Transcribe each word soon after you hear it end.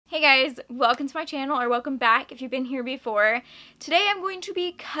Hey guys, welcome to my channel, or welcome back if you've been here before. Today I'm going to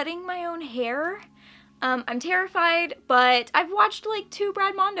be cutting my own hair. I'm terrified, but I've watched like 2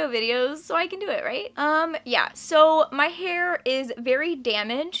 Brad Mondo videos, so I can do it, right? Yeah, so my hair is very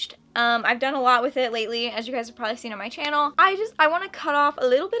damaged. I've done a lot with it lately, as you guys have probably seen on my channel. I want to cut off a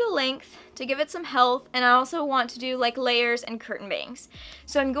little bit of length to give it some health, and I also want to do like layers and curtain bangs.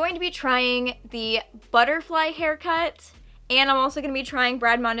 So I'm going to be trying the butterfly haircut, and I'm also going to be trying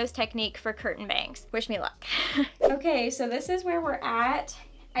Brad Mondo's technique for curtain bangs. Wish me luck. Okay, so this is where we're at.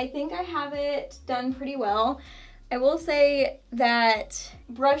 I think I have it done pretty well. I will say that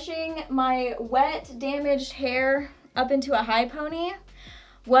brushing my wet, damaged hair up into a high pony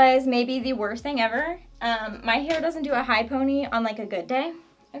was maybe the worst thing ever. My hair doesn't do a high pony on like a good day,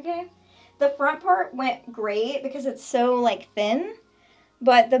 okay? The front part went great because it's so like thin,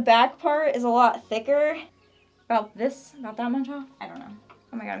 but the back part is a lot thicker. About that much off? I don't know.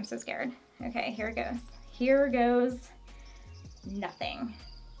 Oh my god, I'm so scared. Okay, here it goes. Here goes nothing.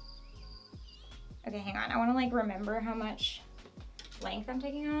 Okay, hang on. I want to like remember how much length I'm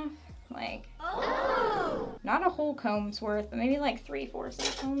taking off. Like, oh, not a whole comb's worth, but maybe like 3/4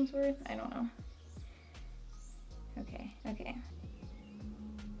 of a comb's worth. I don't know. Okay, okay.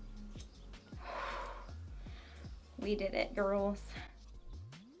 We did it, girls.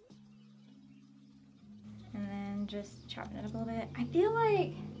 And then just chopping it up a little bit. I feel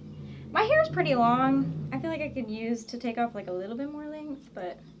like my hair is pretty long. I feel like I could use to take off like a little bit more length,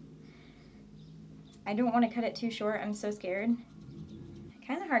 but I don't want to cut it too short. I'm so scared.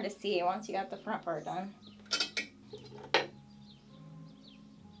 Kind of hard to see once you got the front part done.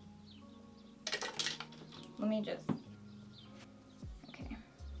 Let me just, okay.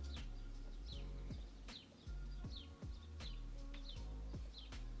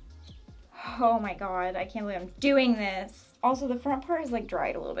 Oh my god, I can't believe I'm doing this. Also, the front part is like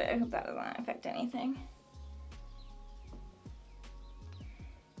dried a little bit. I hope that doesn't affect anything.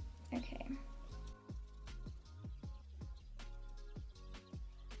 Okay.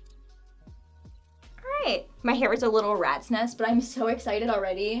 Alright. My hair is a little rat's nest, but I'm so excited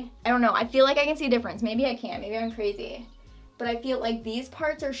already. I don't know, I feel like I can see a difference. Maybe I can't, maybe I'm crazy. But I feel like these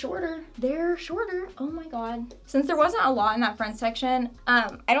parts are shorter. They're shorter. Oh my god. Since there wasn't a lot in that front section,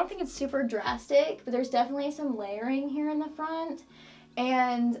 I don't think it's super drastic, but there's definitely some layering here in the front.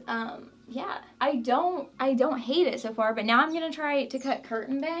 And yeah, I don't hate it so far, but now I'm gonna try to cut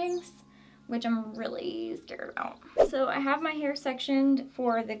curtain bangs, which I'm really scared about. So I have my hair sectioned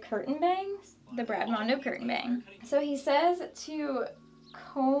for the curtain bangs, the Brad Mondo curtain bang. So he says to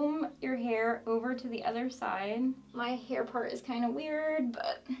comb your hair over to the other side. My hair part is kind of weird,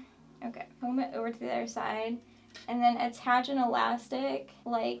 but okay. Comb it over to the other side and then attach an elastic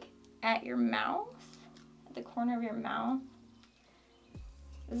like at your mouth, at the corner of your mouth.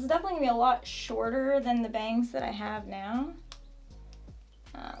 This is definitely gonna be a lot shorter than the bangs that I have now.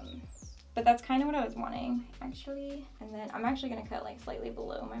 But that's kind of what I was wanting actually. And then I'm actually gonna cut like slightly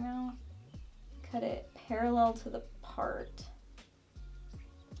below my mouth. Cut it parallel to the part.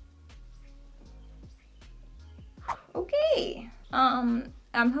 Okay, I'm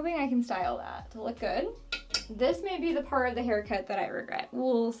hoping I can style that to look good. This may be the part of the haircut that I regret.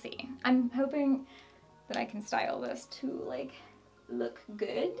 We'll see. I'm hoping that I can style this to like look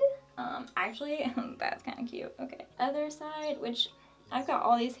good. Actually, that's kind of cute. Okay, other side, which I've got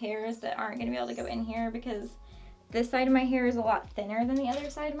all these hairs that aren't gonna be able to go in here because this side of my hair is a lot thinner than the other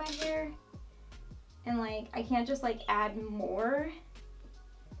side of my hair. And like, I can't just like add more,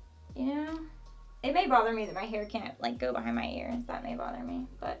 you know? It may bother me that my hair can't like go behind my ears. That may bother me,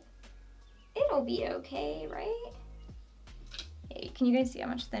 but it'll be okay, right? Hey, can you guys see how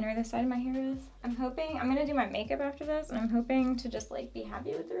much thinner this side of my hair is? I'm gonna do my makeup after this, and I'm hoping to just like be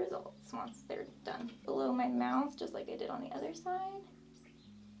happy with the results once they're done. Below my mouth, just like I did on the other side.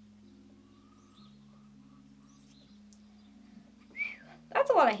 That's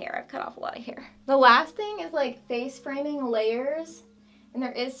a lot of hair. I've cut off a lot of hair. The last thing is like face framing layers. And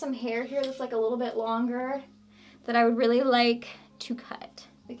there is some hair here that's like a little bit longer that I would really like to cut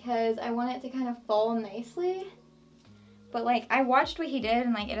because I want it to kind of fall nicely. But like, I watched what he did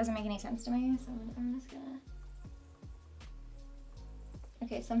and like, it doesn't make any sense to me. So I'm just gonna...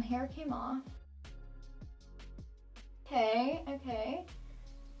 Okay, some hair came off. Okay, okay,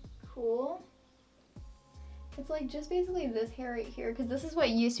 cool. It's like just basically this hair right here because this is what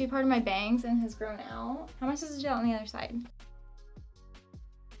used to be part of my bangs and has grown out. How much does it do on the other side?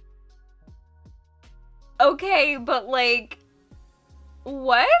 Okay, but like,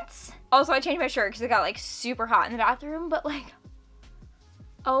 what? Also, I changed my shirt because it got like super hot in the bathroom, but like,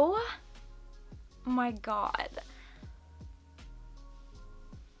 oh my god.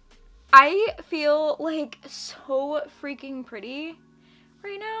 I feel like so freaking pretty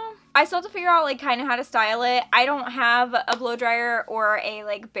right now. I still have to figure out like kind of how to style it. I don't have a blow dryer or a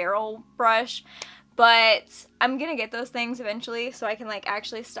like barrel brush, but I'm gonna get those things eventually so I can like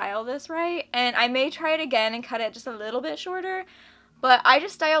actually style this right. And I may try it again and cut it just a little bit shorter, but I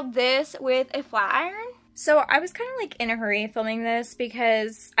just styled this with a flat iron. So I was kind of like in a hurry filming this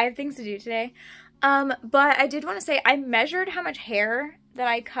because I have things to do today. But I did want to say I measured how much hair that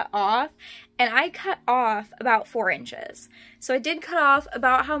I cut off, and I cut off about 4 inches. So I did cut off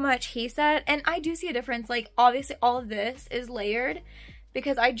about how much he said, and I do see a difference. Like, obviously all of this is layered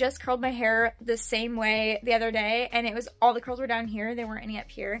because I just curled my hair the same way the other day, and it was all the curls were down here, there weren't any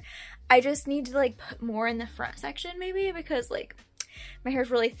up here. I just need to like put more in the front section maybe because like my hair's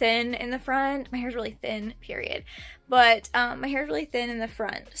really thin in the front. My hair's really thin, period. But my hair's really thin in the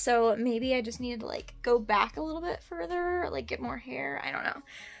front. So maybe I just needed to like go back a little bit further, like get more hair. I don't know.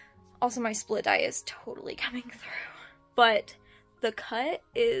 Also, my split dye is totally coming through. But the cut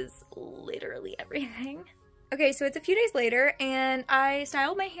is literally everything. Okay, so it's a few days later and I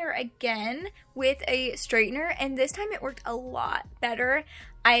styled my hair again with a straightener, and this time it worked a lot better.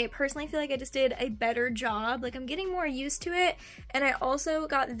 I personally feel like I just did a better job. Like, I'm getting more used to it, and I also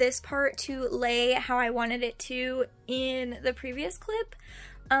got this part to lay how I wanted it to in the previous clip.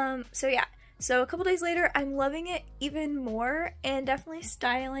 So yeah. So a couple days later, I'm loving it even more and definitely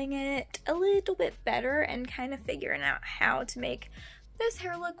styling it a little bit better and kind of figuring out how to make this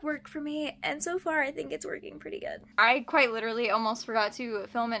hair look work for me, and so far I think it's working pretty good. I quite literally almost forgot to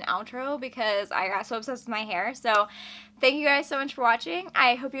film an outro because I got so obsessed with my hair. So thank you guys so much for watching.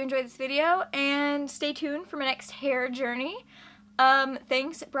 I hope you enjoyed this video, and stay tuned for my next hair journey.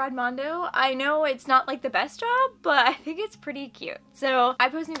 Thanks, Brad Mondo. I know it's not like the best job, but I think it's pretty cute. So I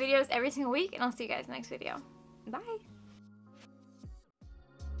post new videos every single week, and I'll see you guys in the next video. Bye!